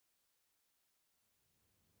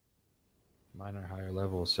Mine are higher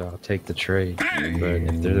level, so I'll take the trade. But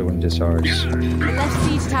if they're the one disards, The left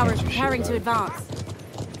siege tower is preparing to advance.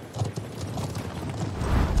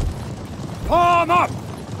 Form up!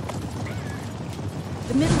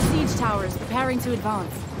 The middle siege tower is preparing to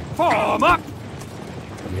advance. Form up!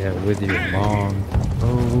 yeah, with your long.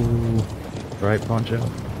 Oh, right, Poncho.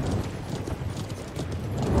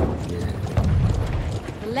 Yeah.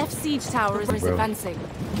 The left siege tower is advancing.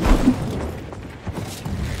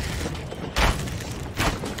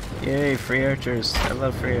 Yay, free archers. I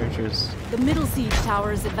love free archers. The middle siege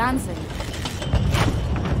tower is advancing.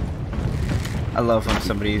 I love when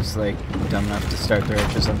somebody's like dumb enough to start their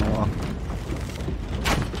archers on the wall.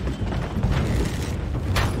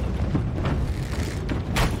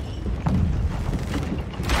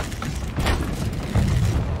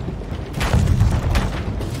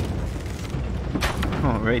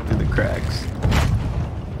 Oh, right through the cracks.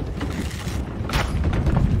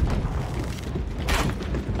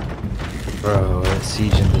 Bro, that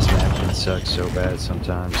siege in this map can suck so bad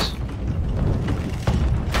sometimes.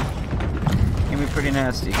 Can be pretty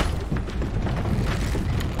nasty.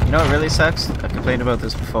 You know what really sucks? I've complained about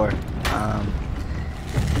this before.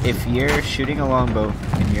 If you're shooting a longbow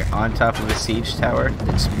and you're on top of a siege tower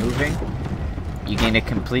that's moving, you gain a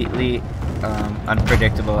completely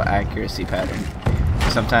unpredictable accuracy pattern.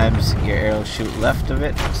 Sometimes your arrows shoot left of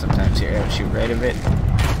it, sometimes your arrows shoot right of it.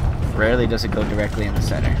 Rarely does it go directly in the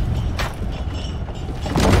center.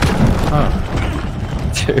 Huh.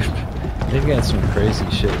 Dude, they've got some crazy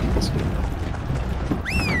shit in this game.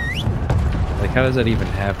 Like, how does that even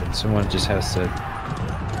happen? Someone just has to...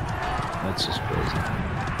 That's just crazy.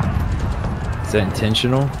 Is that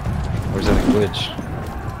intentional? Or is that a glitch?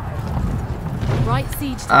 Right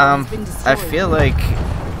siege tower has been destroyed. I feel like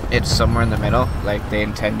it's somewhere in the middle. Like, they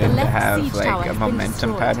intended The to left have, siege like, tower a has been momentum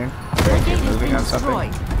destroyed. pattern where The gate you're has moving been on something.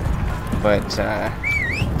 destroyed. But,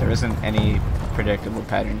 there isn't any predictable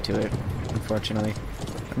pattern to it, unfortunately.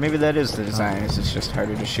 Or maybe that is the design, it's just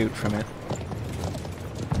harder to shoot from it.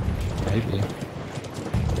 Maybe.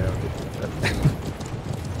 Yeah.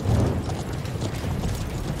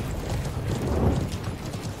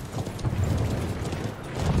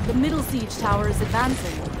 The middle siege tower is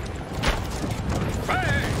advancing.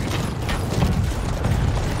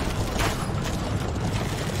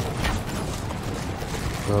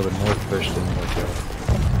 Well, the north push didn't work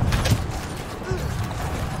out.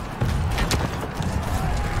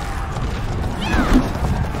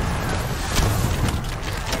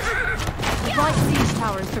 The right siege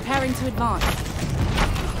tower is preparing to advance.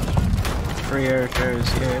 Free archers,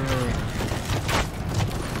 yay!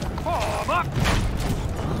 Form up!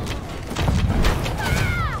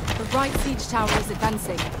 The right siege tower is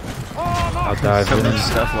advancing. Form I'll up! dive So in. much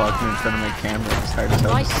stuff walking in front of my camera, it's hard to The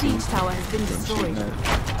tell right the scene siege tower has been from shooting destroyed. it.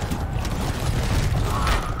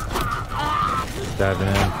 Diving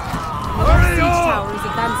in. The left siege tower is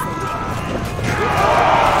advancing.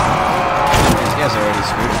 These guys are already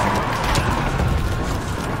screwed here.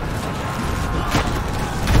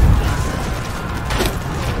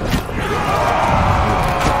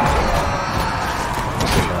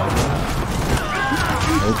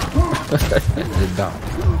 Did not.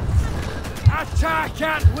 Attack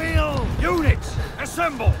at will! Units,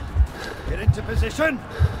 assemble! Get into position!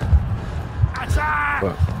 Attack!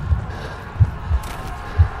 Well,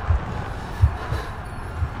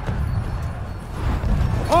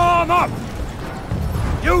 Form up!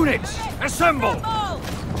 Units, assemble!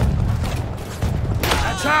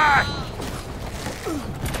 Attack!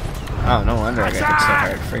 Oh, no wonder I got hit so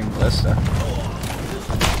hard. Freaking ballista.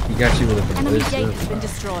 he got you with a Enemy ballista. gate has been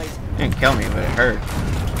destroyed. It didn't kill me, but it hurt.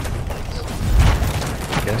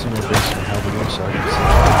 Guess I'm gonna bring some help again so I can see.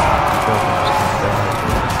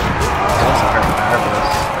 It also hurt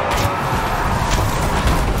marvelous.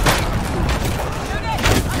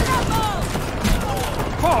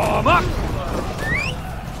 Form up!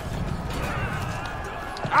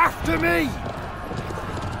 After me!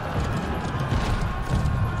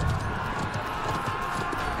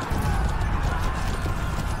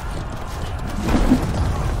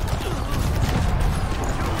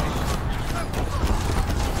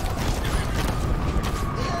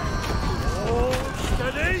 Hold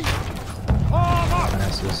steady! Form up!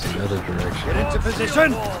 Pass this the other Get direction. into position!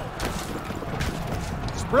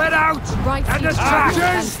 Spread out! Right And siege tower is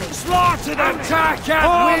attackers! advancing. Slaughter them! Attack at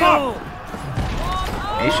will!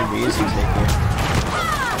 They should be easy to take here.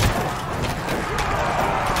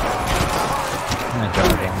 I'm gonna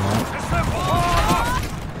dive on that.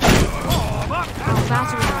 Our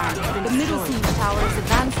battery line has been destroyed. The middle siege tower is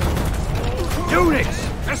advancing. Units,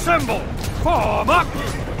 assemble! Form up!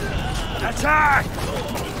 Attack!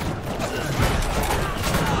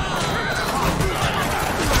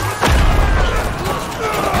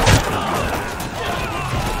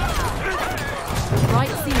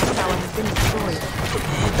 has been destroyed.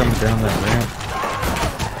 They're coming down that ramp.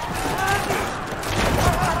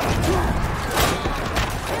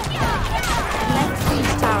 The left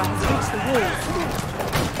siege tower has reached the walls.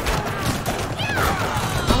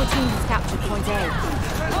 Our team has captured point A.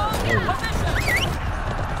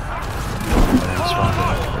 That's one of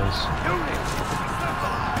those.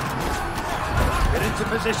 Get into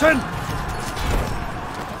position!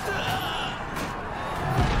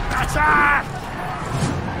 Attack!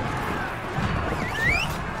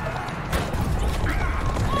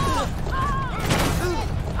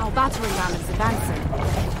 Our battering ram is advancing.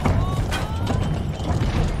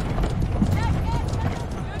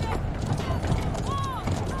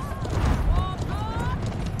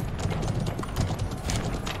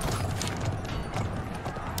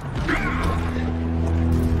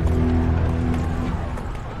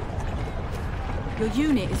 Your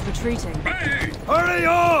unit is retreating. Hurry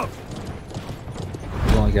up!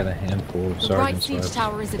 We've only got a handful of The right sergeants siege left.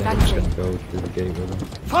 tower is I think I'm just advancing. gonna go through the gate with them.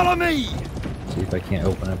 Follow me! See if I can't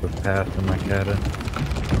open up a path for my kata.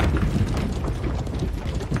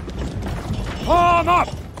 Form up!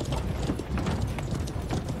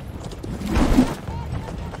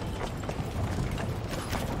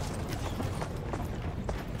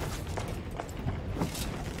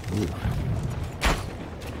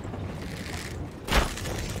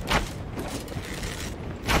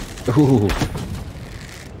 Ooh.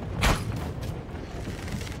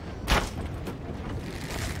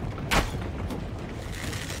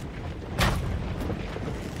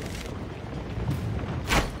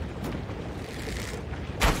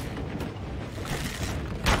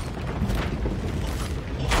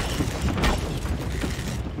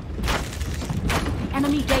 The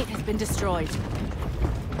enemy gate has been destroyed.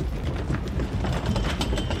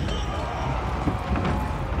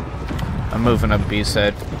 I'm moving up B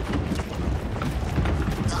side.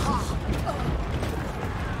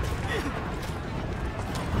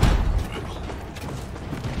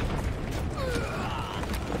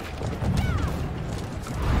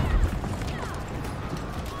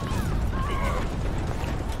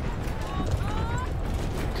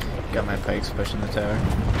 Got my pikes pushing the tower.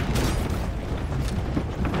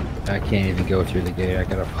 I can't even go through the gate. I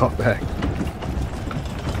gotta fall back.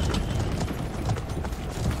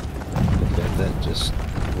 Got that just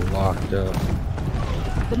locked up.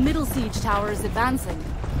 The middle siege tower is advancing.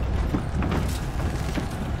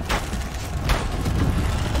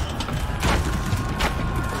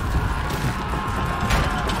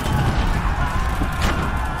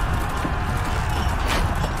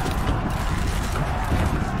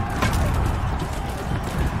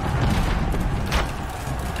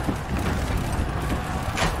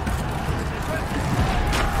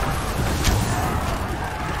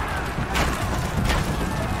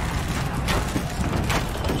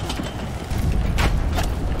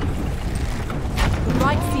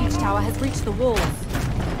 Has reached the walls.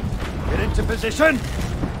 Get into position!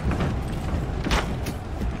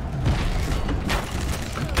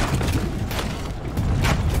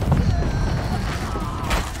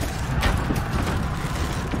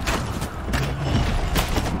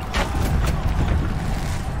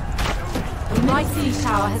 The right siege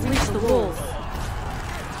tower has reached the walls.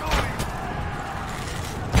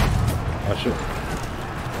 Watch it.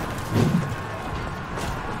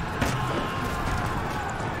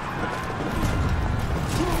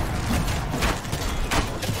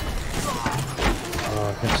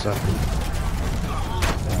 Stuff.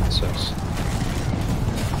 That sucks.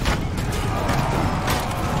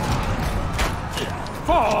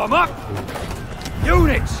 Form up!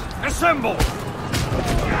 Units, assemble!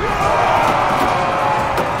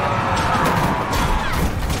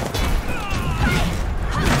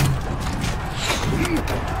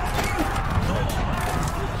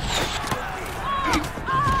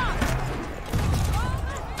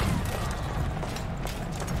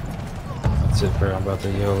 That's it, bro. I'm about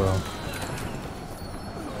to YOLO.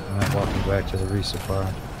 I'm not walking back to the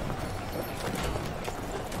resupply.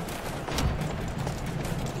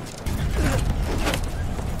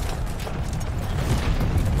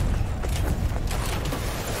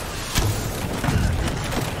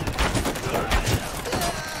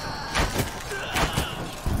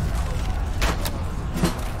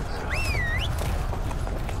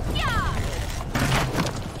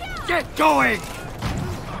 Get going!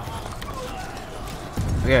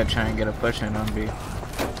 We gotta try and get a push in on B.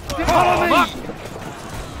 Follow me!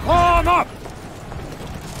 Form up!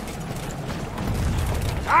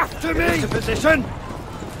 After me! Into position!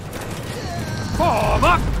 Form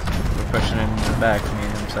up! We're pushing in the back, me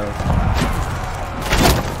and himself.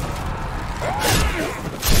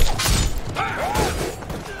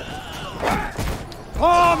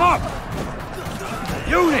 Form up!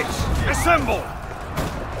 Units, assemble!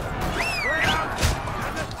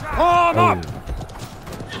 Form up!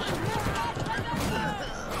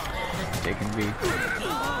 They can be.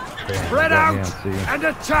 Spread out and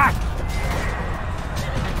attack!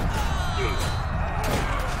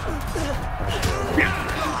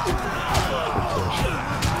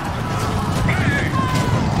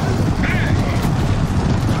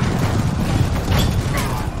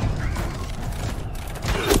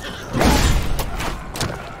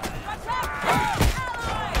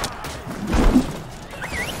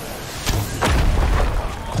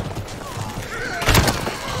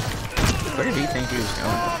 Where did he think he was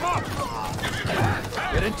going?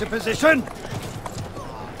 Get into position!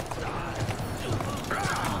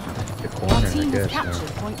 The Our corner, I team has guess.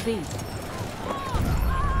 captured point B.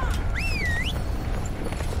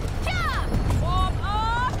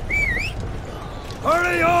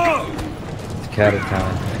 Hurry up! It's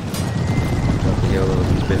catatonic. Got the yellow of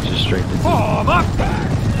these bitches straight to Form up!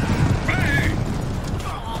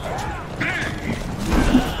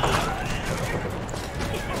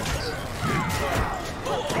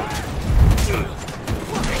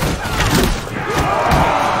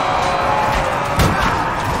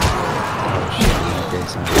 Oh shit, okay,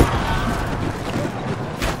 son.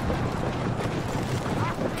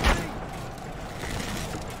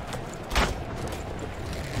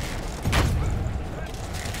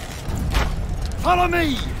 Follow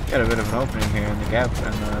me! Got a bit of an opening here in the gap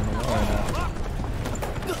and the wall.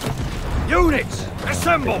 Units,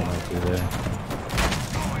 assemble! Right through there.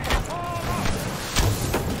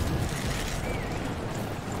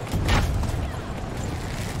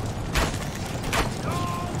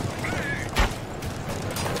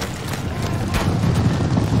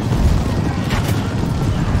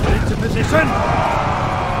 Get into position!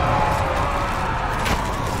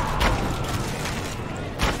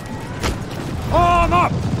 Form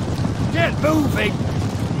up! Get moving!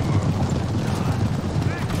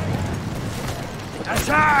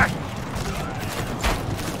 Attack!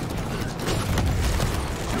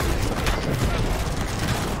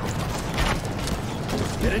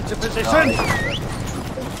 Get into position!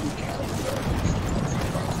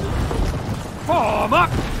 Form up!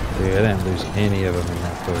 Dude, I didn't lose any of them in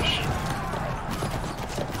that push.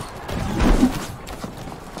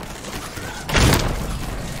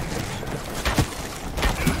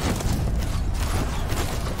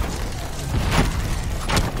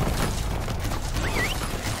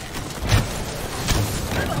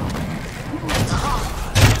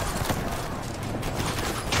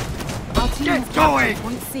 Our team Get has going! captured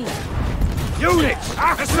point C. Units,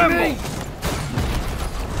 assemble!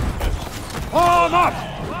 Form up!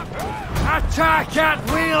 Attack at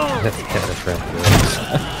will! That's a cataphract.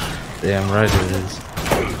 Damn right it is.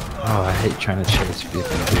 Oh, I hate trying to chase people,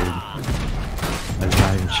 dude. I'd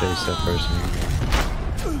not even chase that person anymore.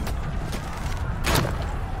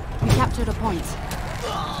 We captured a point.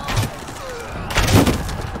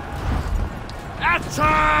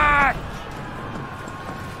 Attack!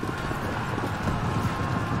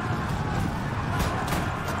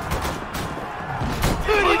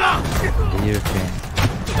 You can.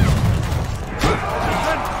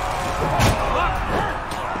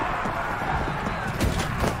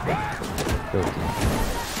 Go team.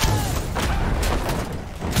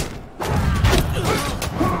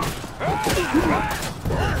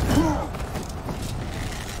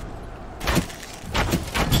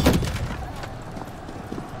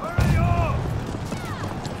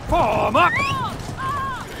 Form up!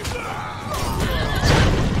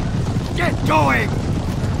 Get going!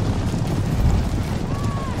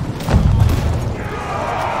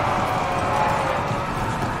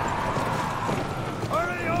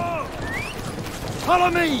 Hurry up!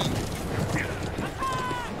 Follow me!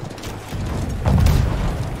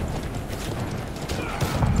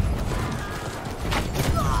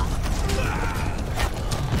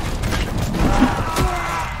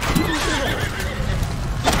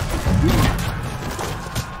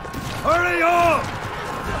 Hurry up!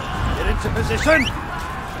 Get into position!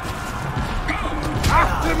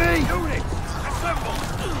 After me! Units, assemble!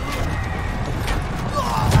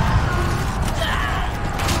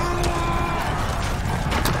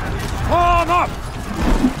 Form up!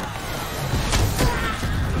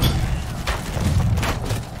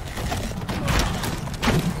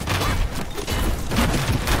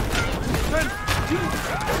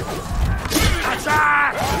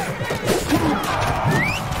 Attack!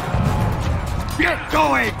 Get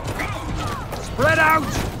going! Spread out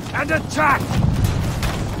and attack!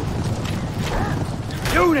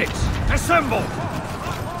 Units, assemble!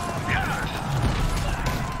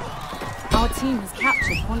 Our Our team has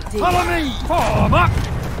captured Point D. Follow me! Form up!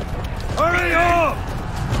 Hurry up!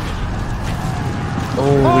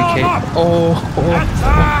 Oh, we can't.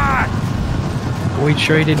 Attack! We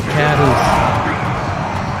traded cattle.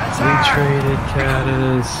 We traded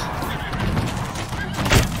cattle.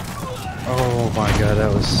 Oh my god,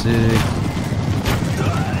 that was sick.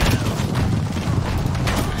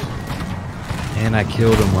 And I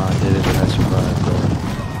killed him while I did it, and I survived though.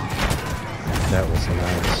 That was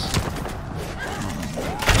nice.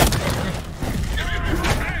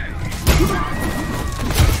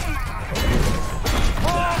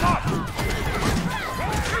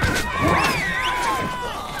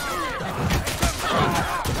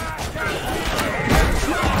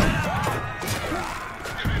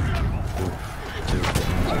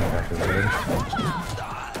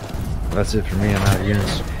 That's it for me, I'm out of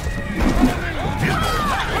units.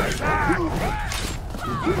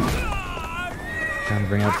 Time to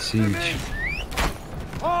bring out the siege.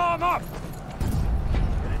 Form up!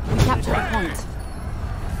 We captured a point.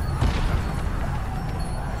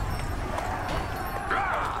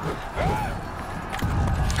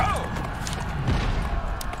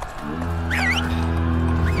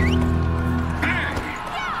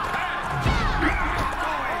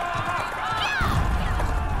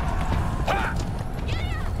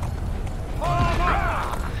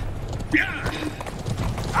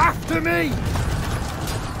 After me!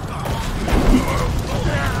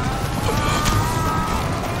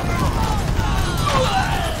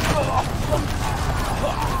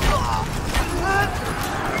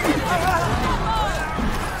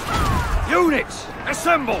 Units,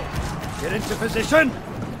 assemble! Get into position!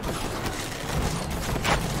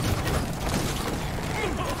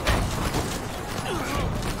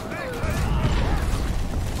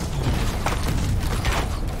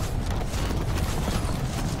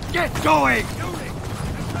 Get going!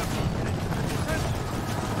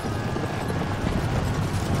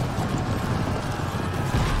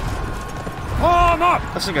 Form up!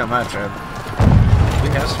 Let's look at my tribe. We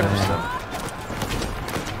have strips though.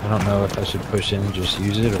 I don't know if I should push in and just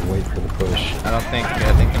use it or wait for the push. I think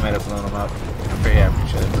they might have blown them up. I'm pretty happy we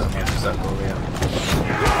should have blown this Augolia.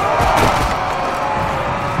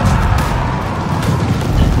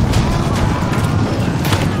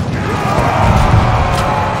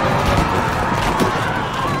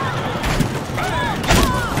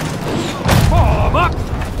 Form up!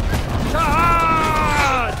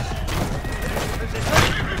 Charge!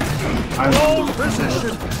 Hold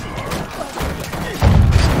position!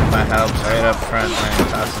 My help's right up front, man.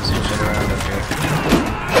 Tossing some shit around up here.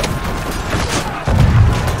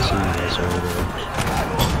 Siege over there.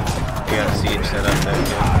 We got a siege set up there,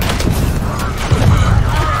 too.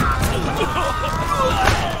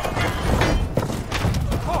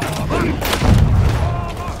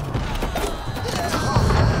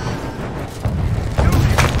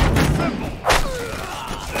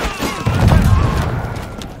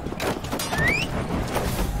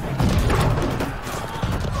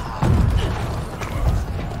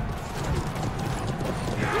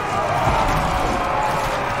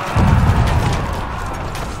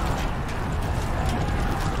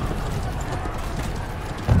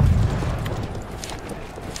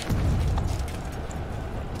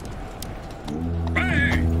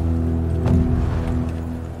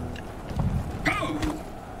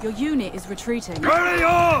 Your unit is retreating. Hurry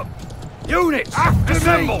up! Units, after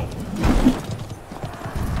assemble!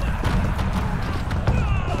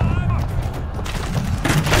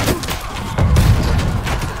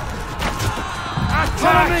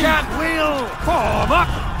 Attack at will! Form up!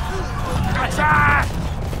 Attack!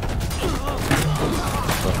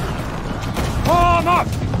 Form up!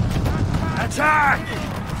 Attack!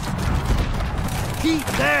 Keep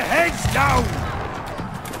their heads down!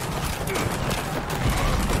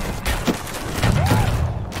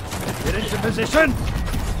 Get into position!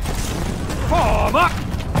 Form up!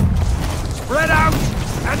 Spread out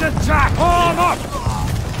and attack! Form up!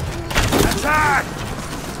 Attack!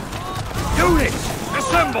 Units,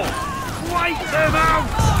 assemble! Wipe them out!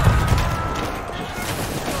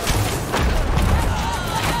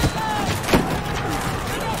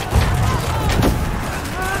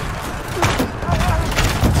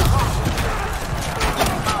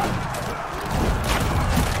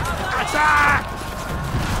 Attack!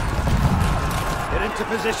 Get into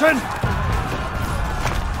position!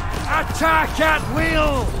 Attack at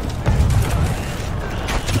will!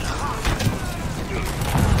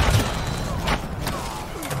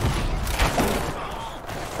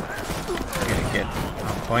 Get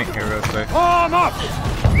on point here real quick. Form up!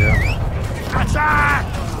 Yeah. Attack!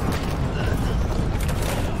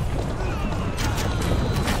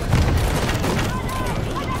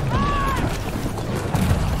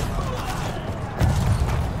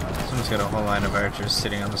 got a whole line of archers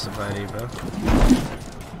sitting on the supply depot.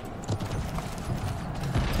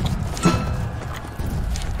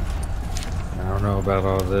 I don't know about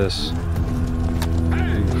all this.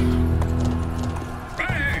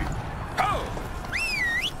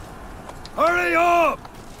 Hurry up!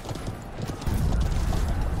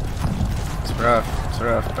 It's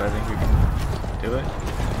rough, but I think we can do it.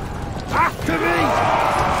 After me!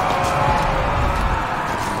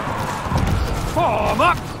 Form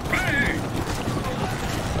up!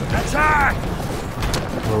 Attack!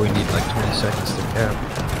 Or we need like 20 seconds to cap.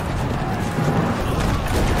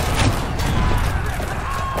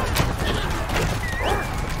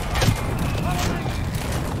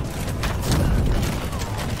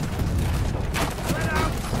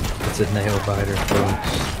 It's a nail biter,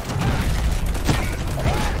 folks.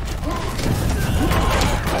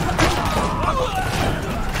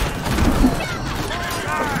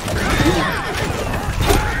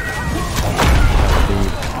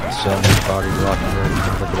 So many body blocking right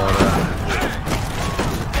now. Look at all that.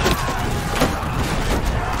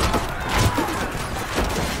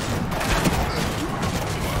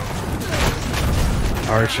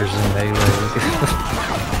 Archers in melee. Look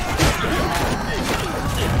at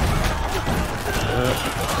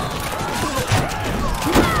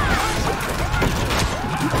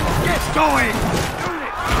Get going!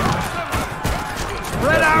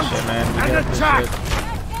 Spread out Shit, man. We and got this attack! shit.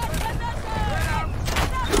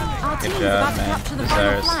 Our team is job, about to man. capture the This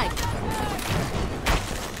final ours. flag.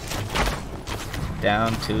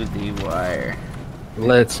 Down to the wire.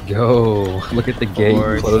 Let's go. Look at the gate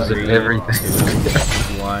 4, closing 3, everything.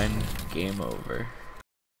 2, 1. Game over.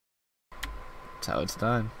 That's how it's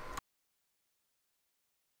done.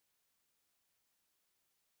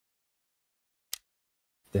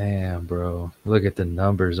 Damn, bro. Look at the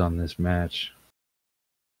numbers on this match.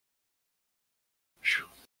 Phew.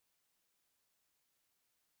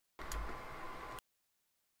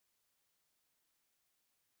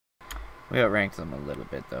 We outranked them a little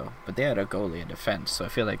bit though, but they had Augolia in defense, so I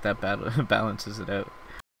feel like that battle balances it out.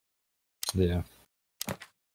 Yeah.